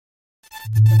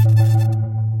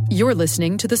You're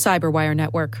listening to the Cyberwire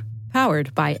Network,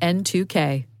 powered by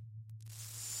N2K.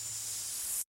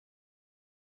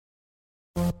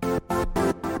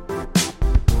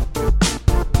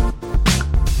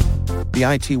 The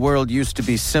IT world used to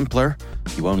be simpler.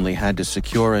 You only had to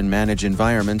secure and manage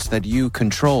environments that you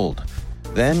controlled.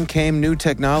 Then came new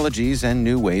technologies and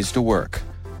new ways to work.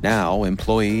 Now,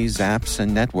 employees, apps,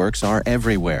 and networks are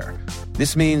everywhere.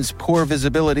 This means poor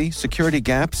visibility, security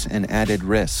gaps, and added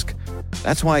risk.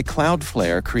 That's why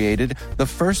Cloudflare created the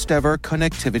first-ever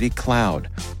connectivity cloud.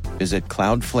 Visit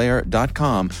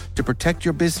cloudflare.com to protect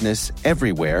your business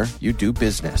everywhere you do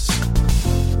business.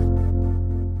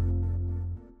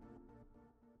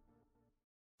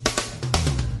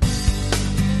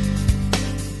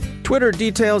 Twitter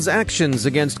details actions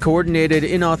against coordinated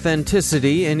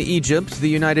inauthenticity in Egypt, the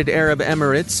United Arab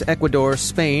Emirates, Ecuador,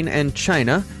 Spain, and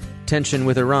China. Tension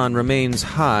with Iran remains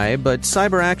high, but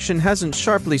cyber action hasn't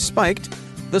sharply spiked.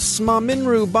 The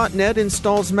Smaminru botnet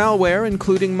installs malware,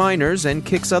 including miners, and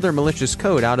kicks other malicious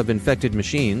code out of infected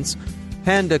machines.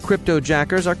 Panda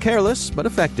cryptojackers are careless but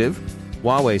effective.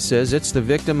 Huawei says it's the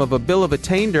victim of a bill of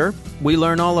attainder. We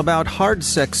learn all about hard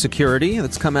sex security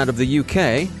that's come out of the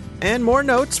UK. And more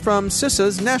notes from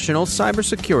CISA's National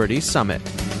Cybersecurity Summit.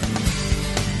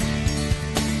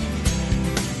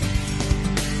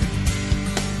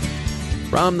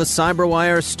 From the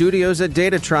CyberWire studios at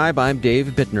Data Tribe, I'm Dave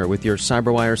Bittner with your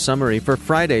CyberWire summary for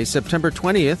Friday, September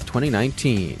 20th,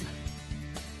 2019.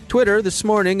 Twitter this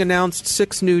morning announced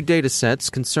 6 new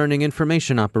datasets concerning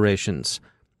information operations.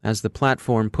 As the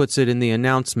platform puts it in the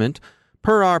announcement,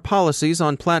 per our policies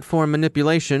on platform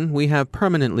manipulation, we have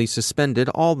permanently suspended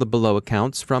all the below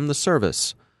accounts from the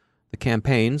service. The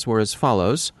campaigns were as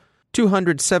follows.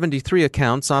 273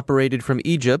 accounts operated from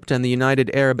Egypt and the United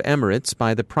Arab Emirates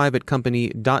by the private company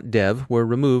 .dev were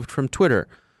removed from Twitter.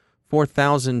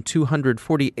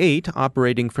 4,248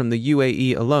 operating from the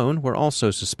UAE alone were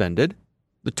also suspended.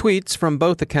 The tweets from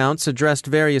both accounts addressed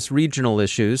various regional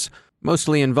issues,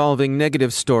 mostly involving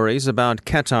negative stories about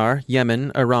Qatar,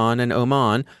 Yemen, Iran, and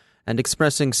Oman, and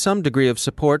expressing some degree of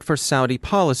support for Saudi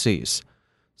policies.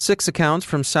 6 accounts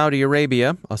from Saudi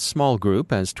Arabia, a small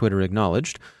group, as Twitter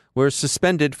acknowledged, were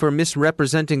suspended for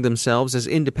misrepresenting themselves as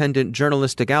independent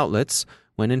journalistic outlets,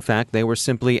 when in fact they were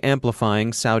simply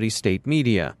amplifying Saudi state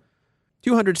media.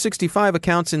 265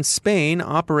 accounts in Spain,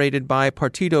 operated by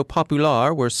Partido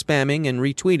Popular, were spamming and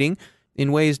retweeting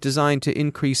in ways designed to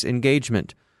increase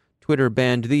engagement. Twitter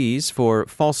banned these for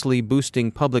falsely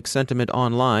boosting public sentiment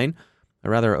online, a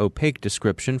rather opaque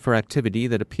description for activity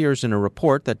that appears in a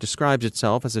report that describes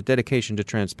itself as a dedication to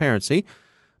transparency,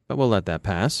 but we'll let that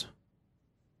pass.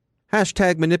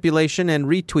 Hashtag manipulation and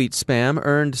retweet spam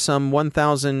earned some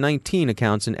 1,019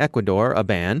 accounts in Ecuador a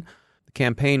ban. The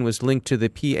campaign was linked to the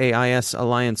PAIS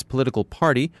Alliance political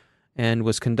party and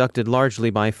was conducted largely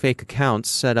by fake accounts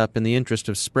set up in the interest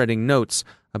of spreading notes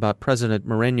about President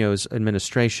Moreno's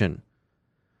administration.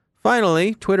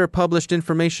 Finally, Twitter published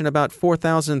information about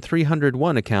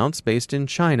 4,301 accounts based in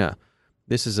China.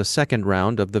 This is a second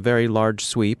round of the very large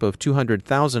sweep of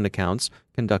 200,000 accounts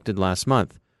conducted last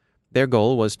month. Their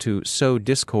goal was to sow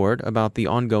discord about the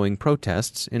ongoing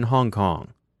protests in Hong Kong.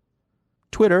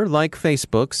 Twitter, like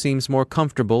Facebook, seems more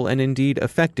comfortable and indeed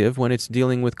effective when it's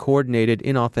dealing with coordinated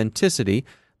inauthenticity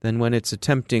than when it's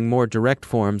attempting more direct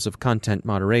forms of content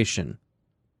moderation.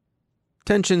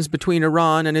 Tensions between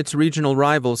Iran and its regional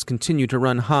rivals continue to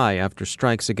run high after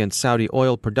strikes against Saudi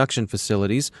oil production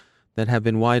facilities that have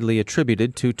been widely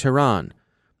attributed to Tehran.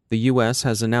 The U.S.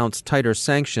 has announced tighter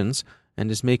sanctions and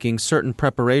is making certain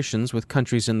preparations with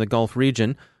countries in the Gulf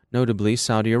region, notably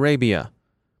Saudi Arabia.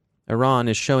 Iran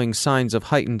is showing signs of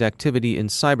heightened activity in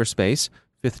cyberspace,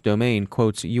 Fifth Domain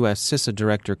quotes U.S. CISA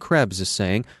Director Krebs as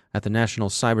saying at the National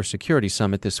Cybersecurity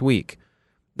Summit this week.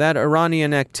 That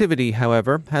Iranian activity,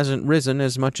 however, hasn't risen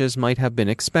as much as might have been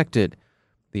expected.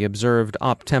 The observed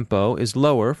op tempo is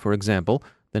lower, for example,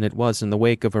 than it was in the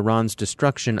wake of Iran's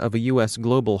destruction of a U.S.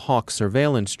 Global Hawk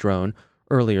surveillance drone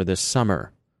earlier this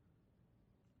summer.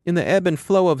 In the ebb and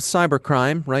flow of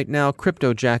cybercrime, right now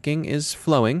cryptojacking is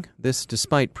flowing, this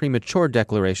despite premature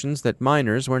declarations that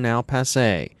miners were now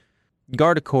passé.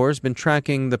 Guardicore has been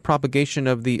tracking the propagation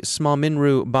of the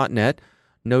Smaminru botnet,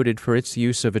 noted for its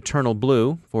use of Eternal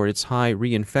Blue, for its high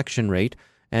reinfection rate,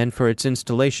 and for its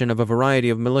installation of a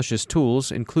variety of malicious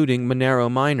tools, including Monero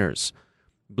miners.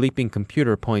 Bleeping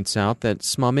Computer points out that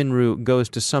Smaminru goes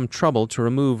to some trouble to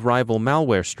remove rival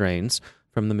malware strains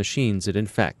from the machines it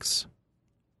infects.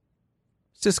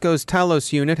 Cisco's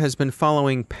Talos unit has been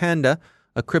following Panda,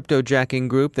 a cryptojacking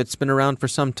group that's been around for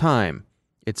some time.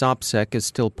 Its OPSEC is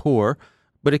still poor.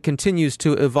 but it continues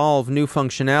to evolve new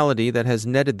functionality that has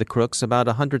netted the crooks about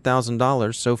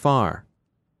 $100,000 so far.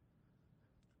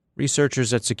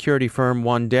 Researchers at security firm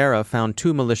Wandera found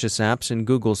 2 malicious apps in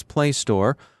Google's Play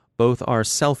Store. Both are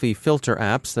selfie filter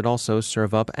apps that also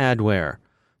serve up adware.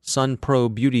 Sun Pro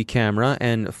Beauty Camera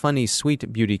and Funny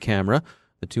Sweet Beauty Camera,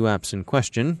 the 2 apps in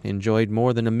question, enjoyed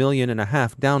more than 1.5 million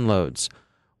downloads.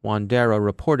 Wandera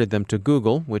reported them to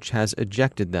Google, which has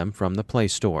ejected them from the Play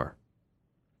Store.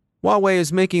 Huawei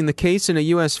is making the case in a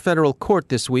U.S. federal court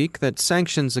this week that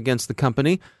sanctions against the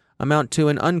company amount to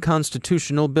an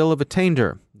unconstitutional bill of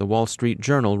attainder, the Wall Street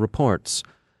Journal reports.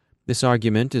 This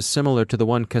argument is similar to the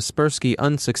one Kaspersky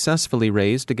unsuccessfully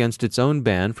raised against its own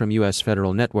ban from U.S.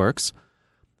 federal networks.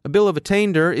 A bill of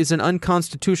attainder is an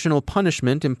unconstitutional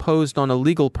punishment imposed on a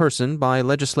legal person by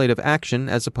legislative action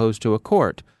as opposed to a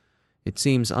court. It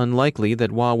seems unlikely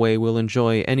that Huawei will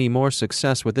enjoy any more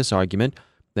success with this argument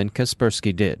than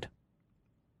Kaspersky did.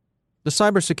 The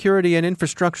Cybersecurity and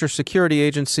Infrastructure Security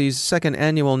Agency's second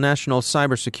annual National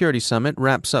Cybersecurity Summit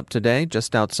wraps up today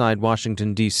just outside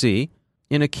Washington, D.C.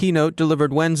 In a keynote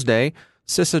delivered Wednesday,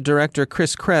 CISA Director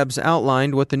Chris Krebs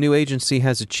outlined what the new agency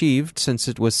has achieved since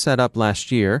it was set up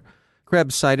last year.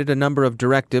 Krebs cited a number of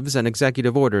directives and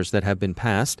executive orders that have been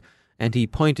passed, and he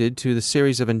pointed to the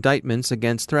series of indictments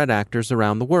against threat actors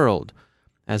around the world.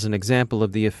 As an example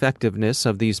of the effectiveness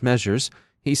of these measures,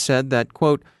 he said that,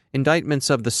 quote, indictments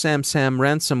of the SamSam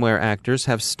ransomware actors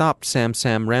have stopped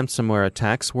SamSam ransomware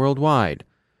attacks worldwide.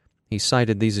 He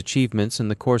cited these achievements in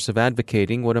the course of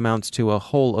advocating what amounts to a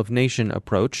whole-of-nation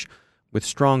approach, with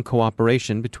strong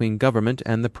cooperation between government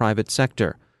and the private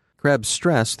sector. Krebs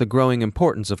stressed the growing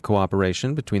importance of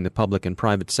cooperation between the public and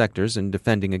private sectors in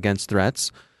defending against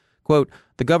threats. Quote,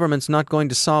 the government's not going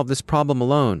to solve this problem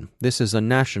alone. This is a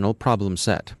national problem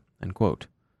set. End quote.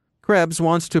 Krebs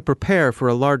wants to prepare for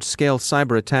a large-scale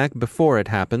cyber attack before it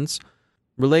happens.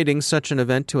 Relating such an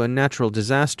event to a natural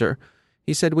disaster,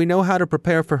 he said, we know how to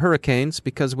prepare for hurricanes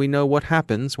because we know what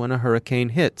happens when a hurricane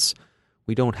hits.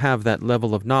 We don't have that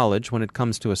level of knowledge when it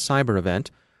comes to a cyber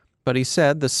event. But he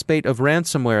said the spate of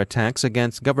ransomware attacks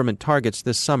against government targets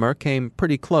this summer came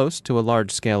pretty close to a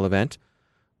large-scale event.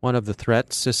 One of the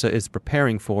threats CISA is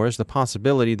preparing for is the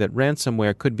possibility that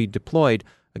ransomware could be deployed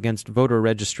against voter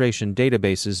registration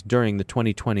databases during the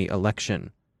 2020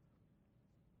 election.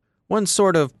 One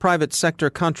sort of private sector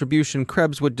contribution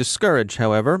Krebs would discourage,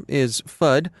 however, is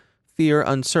FUD, fear,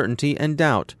 uncertainty, and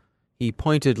doubt. He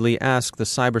pointedly asked the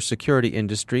cybersecurity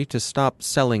industry to stop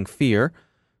selling fear.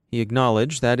 He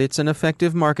acknowledged that it's an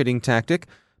effective marketing tactic,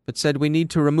 but said we need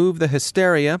to remove the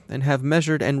hysteria and have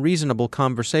measured and reasonable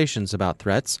conversations about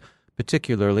threats,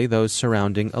 particularly those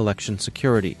surrounding election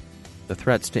security. The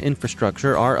threats to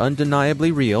infrastructure are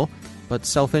undeniably real, but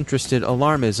self-interested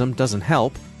alarmism doesn't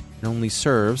help and only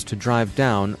serves to drive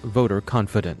down voter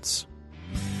confidence.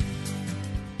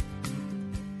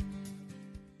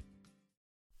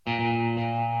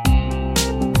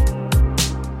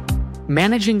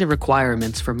 Managing the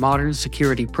requirements for modern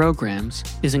security programs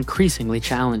is increasingly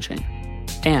challenging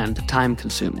and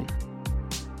time-consuming.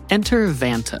 Enter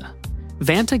Vanta.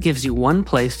 Vanta gives you one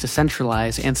place to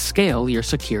centralize and scale your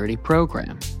security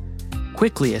program.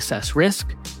 Quickly assess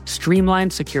risk, streamline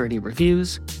security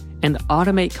reviews, and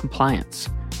automate compliance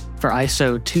for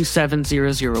ISO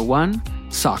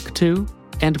 27001, SOC 2,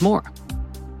 and more.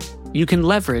 You can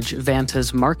leverage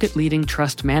Vanta's market-leading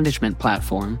trust management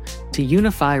platform to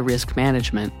unify risk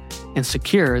management and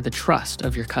secure the trust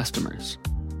of your customers.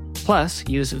 Plus,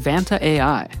 use Vanta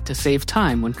AI to save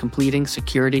time when completing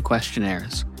security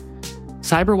questionnaires.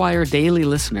 CyberWire Daily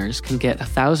listeners can get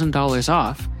 $1,000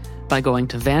 off by going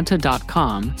to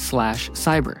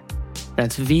vanta.com/cyber.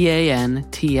 That's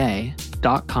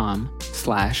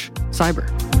VANTA.com/cyber.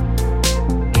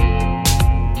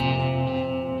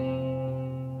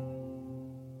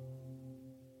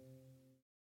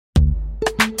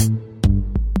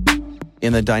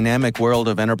 In the dynamic world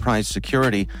of enterprise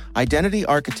security, identity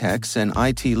architects and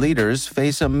IT leaders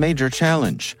face a major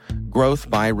challenge. Growth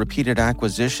by repeated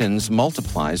acquisitions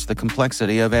multiplies the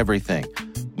complexity of everything.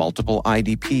 Multiple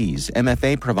IDPs,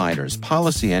 MFA providers,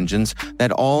 policy engines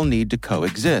that all need to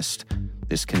coexist.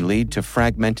 This can lead to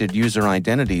fragmented user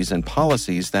identities and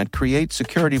policies that create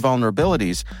security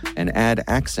vulnerabilities and add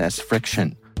access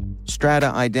friction. Strata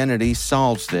Identity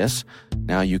solves this.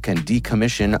 Now you can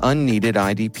decommission unneeded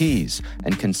IDPs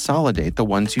and consolidate the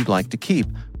ones you'd like to keep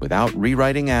without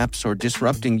rewriting apps or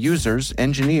disrupting users,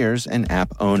 engineers, and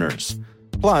app owners.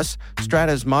 Plus,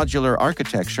 Strata's modular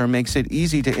architecture makes it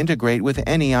easy to integrate with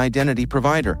any identity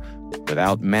provider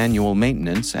without manual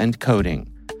maintenance and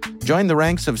coding. Join the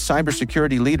ranks of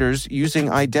cybersecurity leaders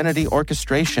using identity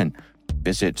orchestration.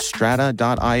 Visit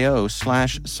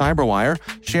strata.io/cyberwire,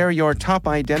 share your top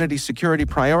identity security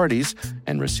priorities,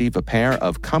 and receive a pair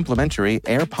of complimentary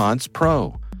AirPods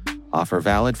Pro. Offer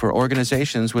valid for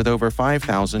organizations with over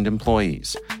 5,000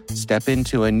 employees. Step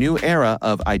into a new era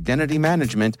of identity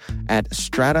management at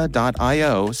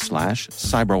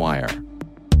strata.io/cyberwire.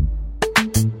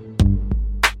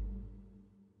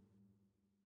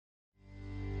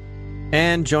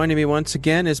 And joining me once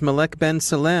again is Malek Ben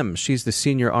Salem. She's the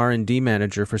Senior R&D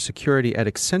Manager for Security at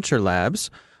Accenture Labs.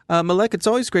 Malek, it's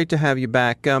always great to have you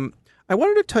back. I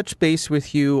wanted to touch base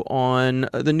with you on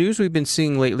the news we've been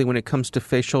seeing lately when it comes to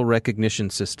facial recognition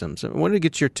systems. I wanted to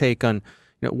get your take on,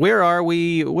 where are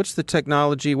we? What's the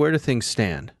technology? Where do things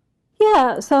stand?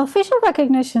 Yeah, so facial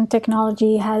recognition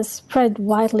technology has spread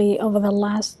widely over the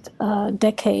last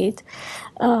decade,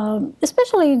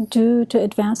 especially due to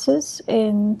advances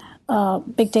in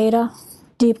big data,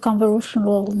 deep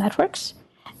convolutional networks,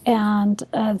 and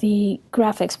the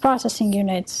graphics processing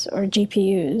units, or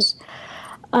GPUs.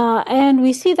 And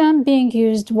we see them being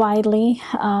used widely.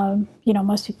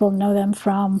 Most people know them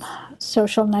from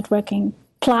social networking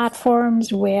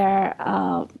platforms where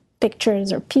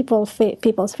pictures or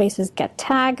people's faces get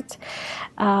tagged.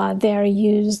 They're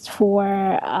used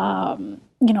for,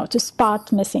 to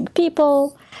spot missing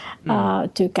people,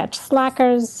 to catch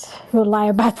slackers who lie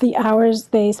about the hours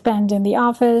they spend in the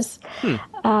office.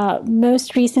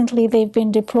 Most recently, they've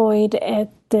been deployed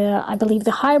at I believe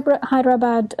the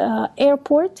Hyderabad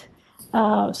airport.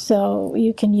 So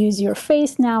you can use your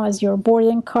face now as your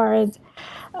boarding card.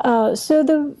 So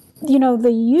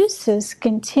the uses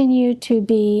continue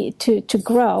to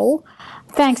grow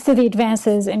thanks to the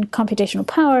advances in computational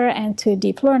power and to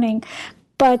deep learning,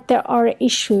 but there are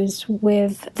issues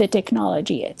with the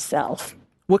technology itself.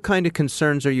 What kind of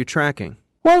concerns are you tracking?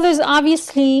 Well, there's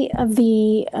obviously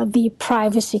the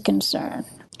privacy concern,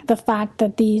 the fact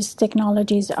that these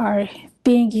technologies are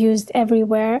being used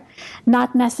everywhere,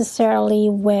 not necessarily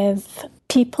with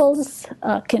people's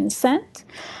consent.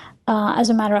 As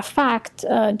a matter of fact,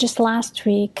 just last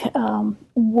week,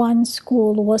 one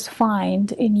school was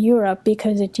fined in Europe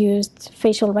because it used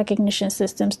facial recognition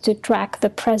systems to track the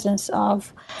presence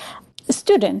of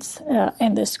students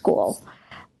in the school.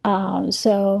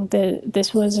 So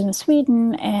this was in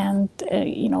Sweden, and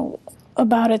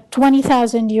about a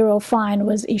 20,000 euro fine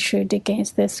was issued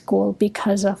against this school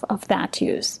because of that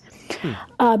use.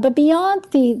 But beyond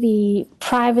the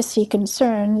privacy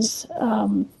concerns,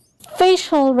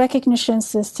 facial recognition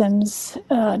systems,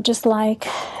 just like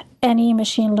any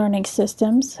machine learning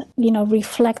systems,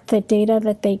 reflect the data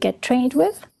that they get trained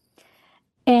with.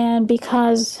 And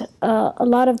because a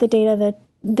lot of the data that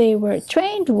they were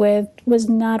trained with was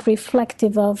not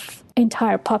reflective of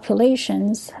entire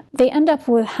populations, they end up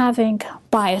with having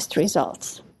biased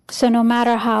results. So no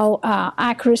matter how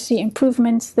accuracy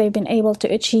improvements they've been able to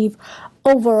achieve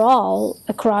overall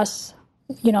across,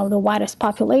 the widest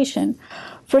population,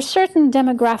 for certain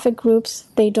demographic groups,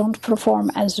 they don't perform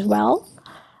as well,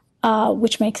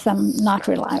 which makes them not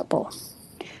reliable.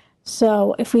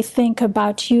 So if we think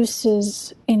about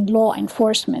uses in law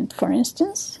enforcement, for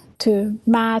instance, to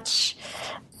match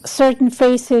certain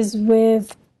faces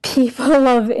with people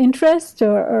of interest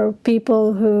or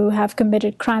people who have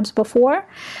committed crimes before,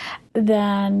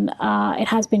 then it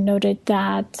has been noted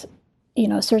that,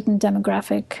 certain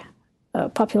demographic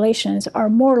populations are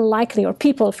more likely, or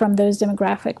people from those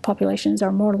demographic populations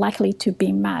are more likely to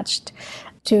be matched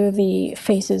to the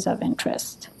faces of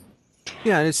interest.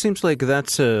 Yeah, and it seems like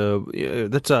that's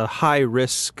a high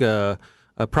risk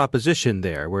proposition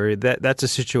there, where that's a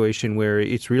situation where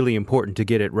it's really important to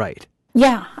get it right.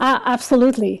 Yeah,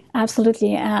 absolutely.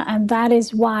 And that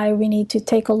is why we need to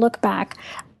take a look back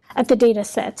at the data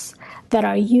sets that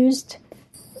are used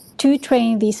to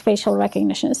train these facial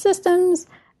recognition systems,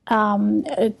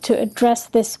 to address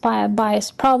this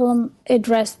bias problem,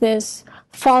 address this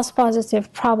false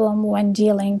positive problem when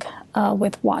dealing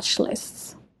with watch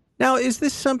lists. Now, is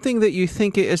this something that you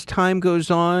think as time goes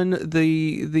on,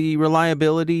 the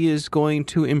reliability is going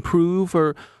to improve,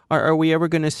 or are we ever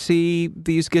going to see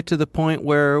these get to the point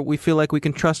where we feel like we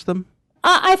can trust them?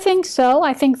 I think so.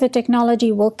 I think the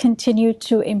technology will continue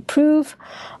to improve.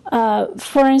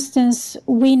 For instance,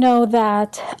 we know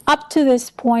that up to this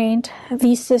point,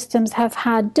 these systems have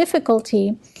had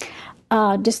difficulty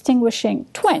distinguishing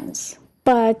twins,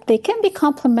 but they can be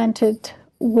complemented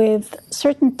with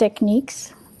certain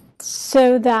techniques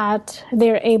so that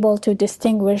they're able to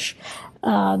distinguish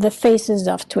the faces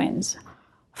of twins.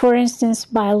 For instance,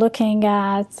 by looking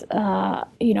at,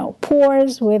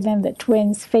 pores within the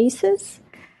twins' faces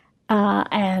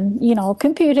and,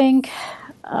 computing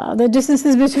the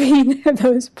distances between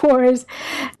those pores,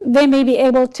 they may be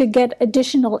able to get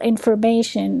additional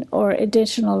information or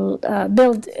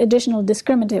build additional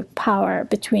discriminative power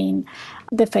between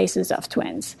the faces of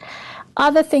twins.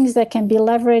 Other things that can be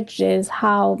leveraged is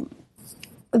how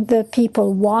the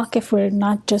people walk, if we're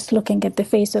not just looking at the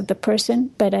face of the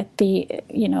person, but at the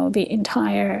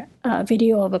entire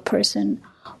video of a person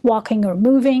walking or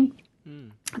moving,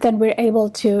 then we're able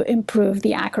to improve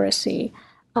the accuracy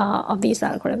of these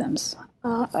algorithms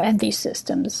and these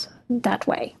systems that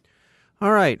way.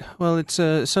 All right. Well, it's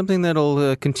something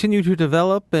that'll continue to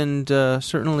develop and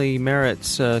certainly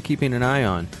merits keeping an eye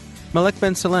on. Malek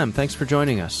Ben Salem, thanks for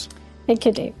joining us. Thank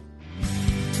you, Dave.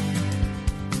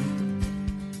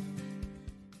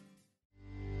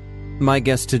 My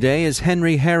guest today is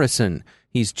Henry Harrison.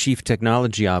 He's Chief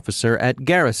Technology Officer at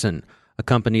Garrison, a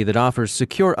company that offers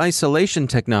secure isolation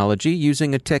technology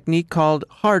using a technique called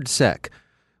HardSec.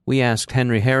 We asked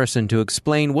Henry Harrison to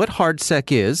explain what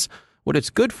HardSec is, what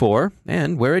it's good for,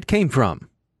 and where it came from.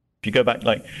 If you go back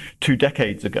like 2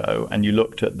 decades ago and you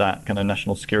looked at that kind of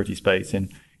national security space in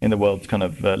the world's kind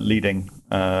of leading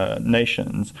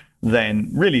nations, then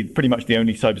really pretty much the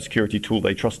only cybersecurity tool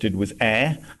they trusted was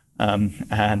AIR.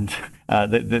 And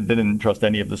they didn't trust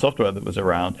any of the software that was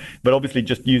around. But obviously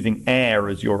just using AIR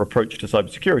as your approach to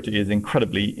cybersecurity is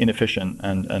incredibly inefficient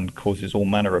and causes all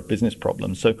manner of business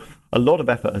problems. So a lot of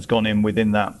effort has gone in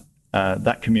within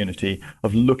that community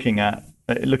of looking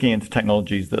into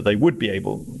technologies that they would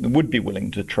be willing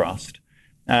to trust.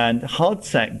 And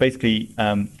HardSec basically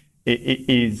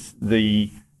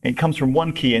it comes from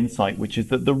one key insight, which is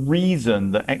that the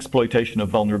reason that exploitation of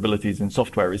vulnerabilities in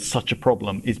software is such a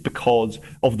problem is because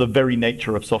of the very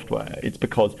nature of software. It's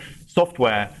because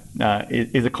software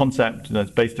is a concept that's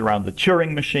based around the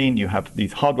Turing machine. You have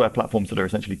these hardware platforms that are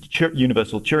essentially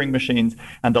universal Turing machines,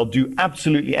 and they'll do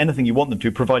absolutely anything you want them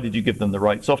to, provided you give them the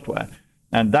right software.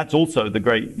 And that's also the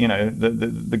great,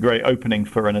 the great opening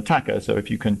for an attacker. So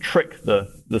if you can trick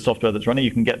the software that's running,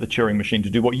 you can get the Turing machine to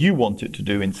do what you want it to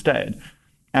do instead.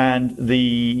 And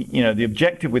the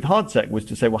objective with HardSec was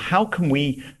to say, well, how can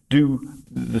we do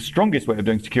the strongest way of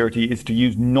doing security is to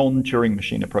use non-Turing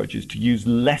machine approaches, to use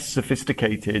less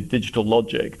sophisticated digital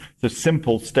logic, so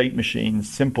simple state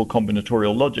machines, simple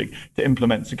combinatorial logic to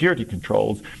implement security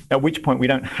controls, at which point we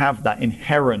don't have that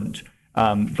inherent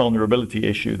vulnerability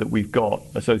issue that we've got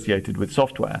associated with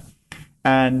software.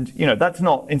 And, that's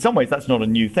not, in some ways, that's not a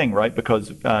new thing, right?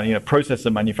 Because,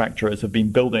 processor manufacturers have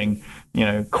been building,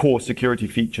 core security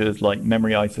features like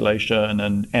memory isolation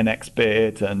and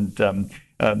NX-bit and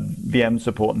VM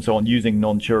support and so on using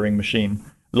non-Turing machine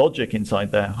logic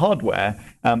inside their hardware.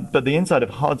 But the inside of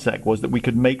HardSec was that we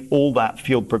could make all that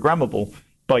field programmable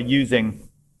by using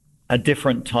a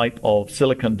different type of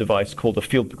silicon device called a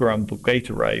field programmable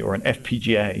gate array, or an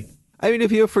FPGA. I mean,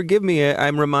 if you'll forgive me,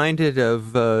 I'm reminded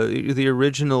of the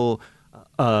original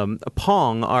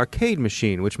Pong arcade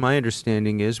machine, which my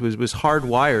understanding was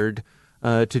hardwired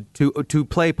to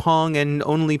play Pong and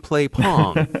only play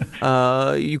Pong.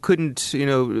 You couldn't,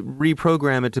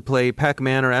 reprogram it to play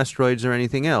Pac-Man or Asteroids or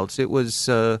anything else. It was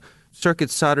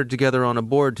circuits soldered together on a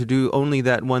board to do only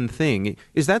that one thing.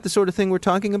 Is that the sort of thing we're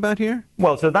talking about here?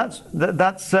 Well, so that's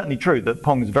certainly true, that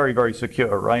Pong is very, very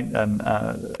secure, right? And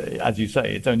as you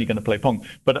say, it's only going to play Pong.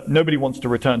 But nobody wants to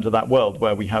return to that world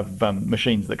where we have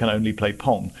machines that can only play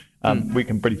Pong. We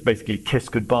can basically kiss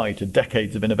goodbye to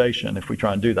decades of innovation if we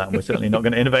try and do that. And we're certainly not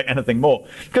going to innovate anything more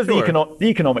because the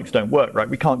economics don't work, right?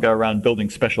 We can't go around building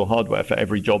special hardware for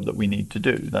every job that we need to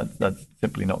do. That's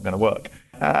simply not going to work.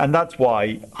 And that's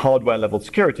why hardware-level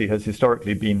security has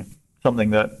historically been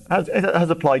something that has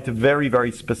applied to very,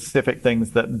 very specific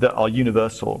things that are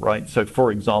universal, right? So,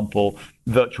 for example,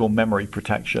 virtual memory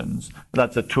protections.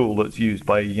 That's a tool that's used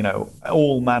by,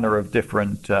 all manner of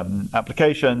different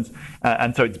applications.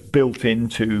 And so it's built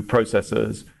into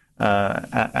processors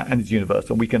and it's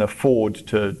universal. We can afford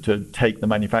to take the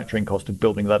manufacturing cost of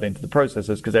building that into the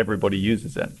processors because everybody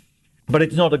uses it. But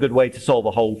it's not a good way to solve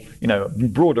a whole,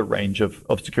 broader range of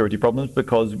security problems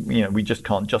because, we just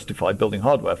can't justify building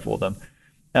hardware for them.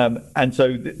 And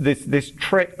so this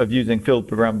trick of using field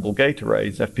programmable gate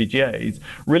arrays, FPGAs,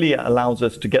 really allows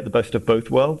us to get the best of both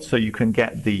worlds. So you can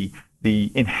get the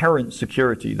inherent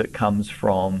security that comes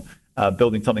from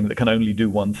building something that can only do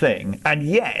one thing, and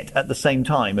yet at the same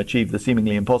time achieve the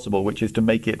seemingly impossible, which is to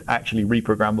make it actually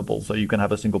reprogrammable. So you can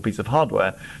have a single piece of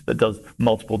hardware that does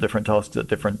multiple different tasks at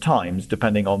different times,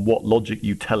 depending on what logic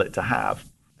you tell it to have.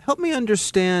 Help me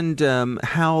understand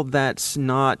how that's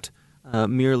not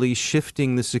merely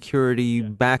shifting the security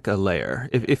back a layer?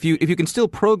 If you can still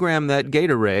program that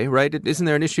gate array, right? Isn't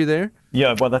there an issue there?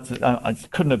 Yeah, well, that's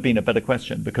it couldn't have been a better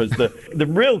question, because the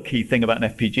real key thing about an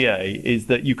FPGA is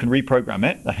that you can reprogram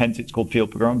it, hence it's called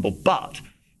field programmable, but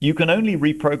you can only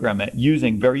reprogram it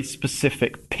using very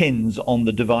specific pins on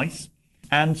the device.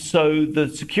 And so the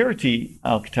security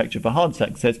architecture for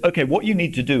HardSec says, okay, what you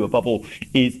need to do above all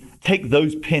is take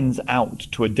those pins out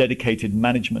to a dedicated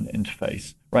management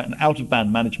interface, right? An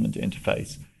out-of-band management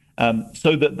interface,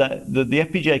 so that the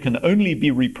FPGA can only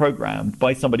be reprogrammed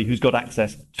by somebody who's got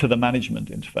access to the management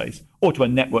interface or to a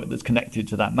network that's connected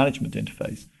to that management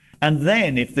interface. And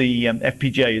then if the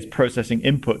FPGA is processing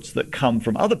inputs that come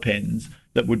from other pins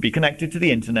that would be connected to the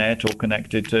internet or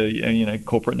connected to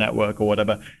corporate network or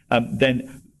whatever,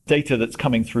 then data that's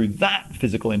coming through that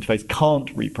physical interface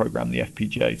can't reprogram the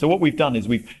FPGA. So what we've done is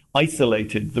we've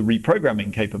isolated the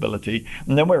reprogramming capability,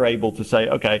 and then we're able to say,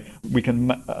 okay, we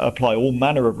can apply all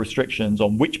manner of restrictions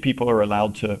on which people are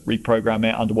allowed to reprogram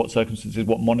it, under what circumstances,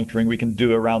 what monitoring we can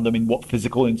do around them, in what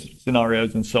physical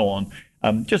scenarios, and so on,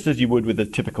 just as you would with a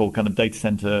typical kind of data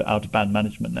center out-of-band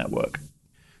management network.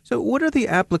 So what are the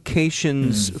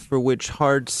applications for which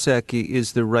HardSec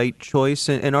is the right choice,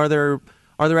 and are there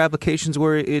applications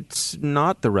where it's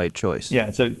not the right choice?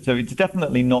 Yeah, so it's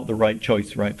definitely not the right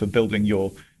choice, right, for building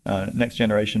your next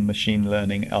generation machine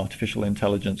learning, artificial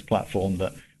intelligence platform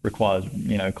that requires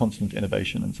constant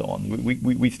innovation and so on.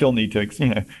 We still need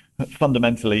to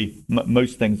fundamentally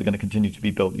most things are going to continue to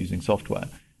be built using software.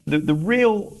 The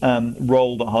real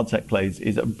role that HardSec plays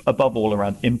is above all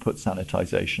around input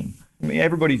sanitization. I mean,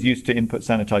 everybody's used to input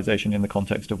sanitization in the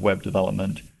context of web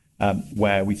development,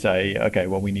 where we say, okay,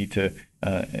 well, we need to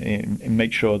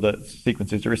make sure that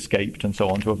sequences are escaped and so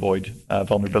on to avoid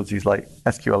vulnerabilities like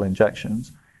SQL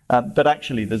injections. But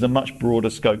actually, there's a much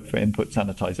broader scope for input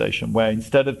sanitization, where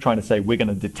instead of trying to say we're going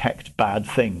to detect bad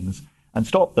things and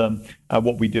stop them,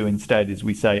 what we do instead is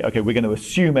we say, okay, we're going to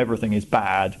assume everything is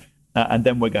bad, and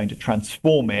then we're going to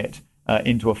transform it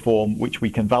into a form which we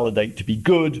can validate to be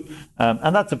good.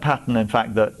 And that's a pattern, in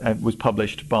fact, that was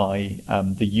published by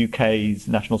the UK's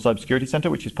National Cybersecurity Centre,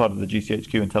 which is part of the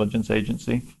GCHQ Intelligence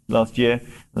Agency last year.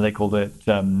 And they called it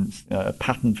a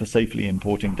pattern for safely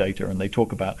importing data. And they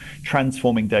talk about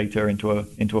transforming data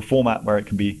into a format where it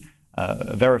can be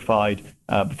verified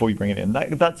before you bring it in.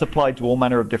 That's applied to all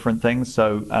manner of different things.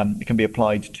 So it can be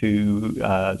applied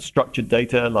to structured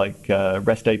data like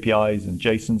REST APIs and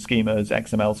JSON schemas,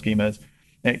 XML schemas.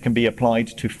 It can be applied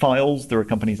to files. There are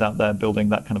companies out there building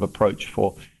that kind of approach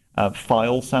for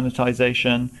file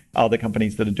sanitization. Other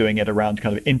companies that are doing it around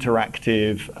kind of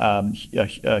interactive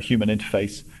human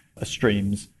interface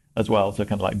streams as well. So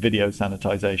kind of like video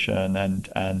sanitization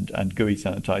and GUI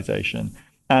sanitization.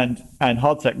 And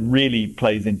HardSec really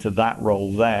plays into that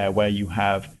role there, where you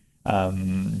have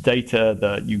data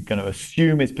that you're going to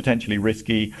assume is potentially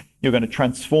risky. You're going to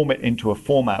transform it into a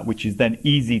format which is then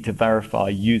easy to verify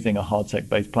using a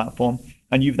HardSec-based platform.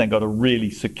 And you've then got a really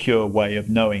secure way of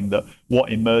knowing that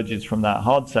what emerges from that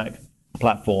HardSec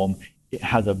platform, it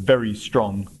has a very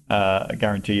strong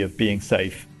guarantee of being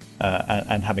safe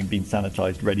and having been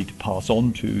sanitized, ready to pass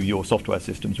on to your software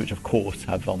systems, which of course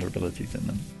have vulnerabilities in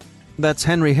them. That's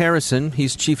Henry Harrison.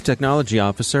 He's Chief Technology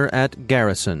Officer at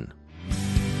Garrison.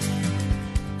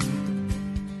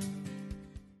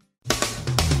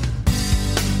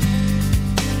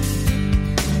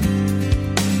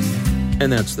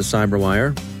 And that's the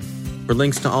Cyberwire. For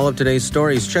links to all of today's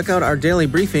stories, check out our daily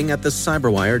briefing at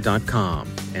thecyberwire.com.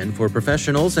 And for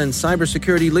professionals and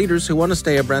cybersecurity leaders who want to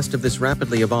stay abreast of this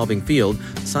rapidly evolving field,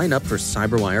 sign up for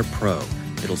CyberWire Pro.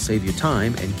 It'll save you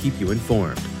time and keep you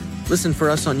informed. Listen for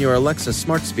us on your Alexa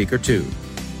smart speaker, too.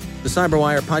 The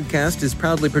Cyberwire podcast is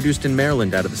proudly produced in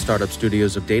Maryland out of the startup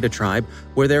studios of Data Tribe,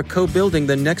 where they're co-building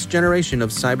the next generation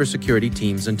of cybersecurity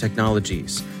teams and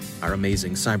technologies. Our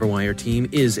amazing Cyberwire team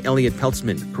is Elliot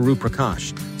Peltzman, Puru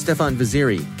Prakash, Stefan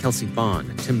Vaziri, Kelsey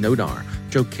Bond, Tim Nodar,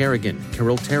 Joe Kerrigan,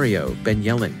 Carol Terrio, Ben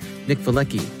Yellen, Nick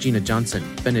Valecki, Gina Johnson,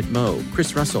 Bennett Moe,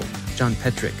 Chris Russell, John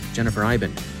Petrick, Jennifer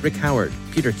Iben, Rick Howard,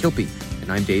 Peter Kilpie, and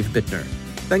I'm Dave Bittner.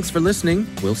 Thanks for listening.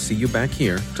 We'll see you back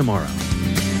here tomorrow.